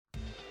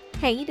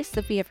Hey, this is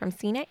Sophia from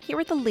CNET here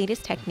with the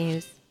latest tech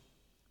news.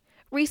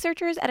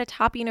 Researchers at a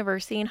top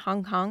university in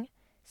Hong Kong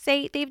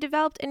say they've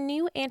developed a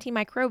new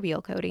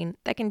antimicrobial coating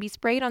that can be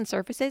sprayed on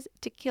surfaces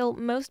to kill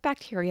most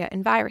bacteria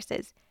and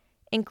viruses,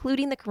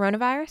 including the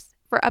coronavirus,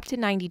 for up to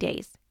 90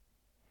 days.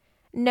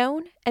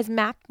 Known as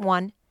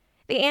MAP1,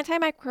 the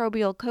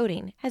antimicrobial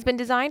coating has been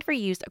designed for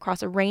use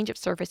across a range of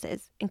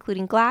surfaces,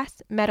 including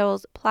glass,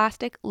 metals,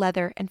 plastic,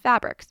 leather, and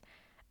fabrics,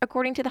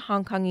 according to the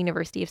Hong Kong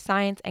University of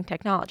Science and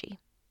Technology.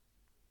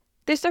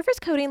 The surface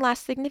coating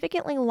lasts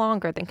significantly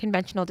longer than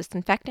conventional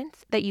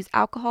disinfectants that use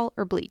alcohol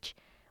or bleach,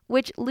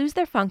 which lose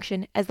their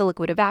function as the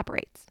liquid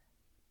evaporates.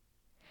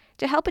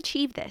 To help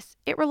achieve this,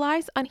 it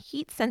relies on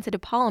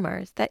heat-sensitive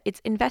polymers that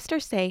its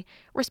investors say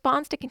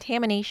responds to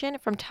contamination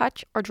from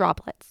touch or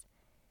droplets.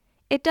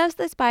 It does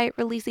this by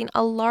releasing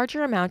a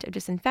larger amount of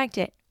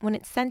disinfectant when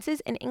it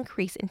senses an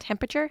increase in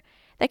temperature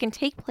that can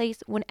take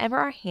place whenever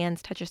our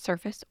hands touch a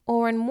surface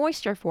or when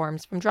moisture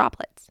forms from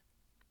droplets.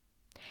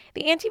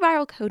 The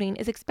antiviral coating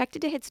is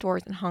expected to hit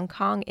stores in Hong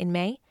Kong in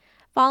May,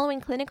 following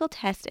clinical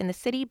tests in the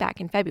city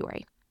back in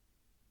February.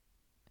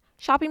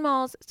 Shopping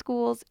malls,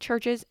 schools,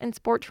 churches, and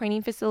sport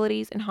training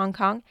facilities in Hong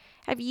Kong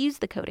have used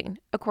the coating,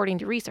 according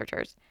to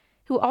researchers,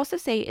 who also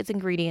say its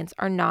ingredients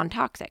are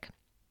non-toxic.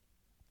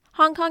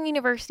 Hong Kong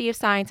University of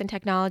Science and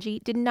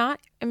Technology did not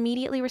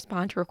immediately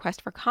respond to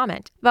requests for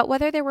comment about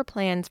whether there were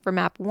plans for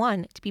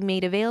MAP1 to be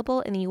made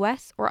available in the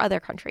US or other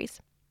countries.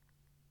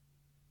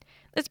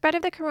 The spread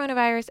of the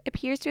coronavirus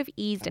appears to have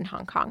eased in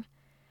Hong Kong,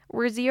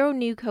 where zero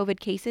new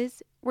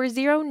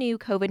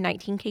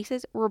COVID-19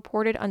 cases were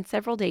reported on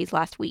several days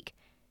last week.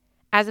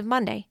 As of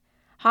Monday,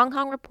 Hong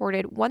Kong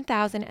reported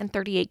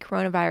 1,038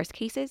 coronavirus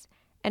cases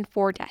and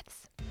 4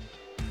 deaths.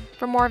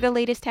 For more of the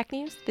latest tech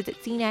news, visit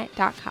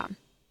cnet.com.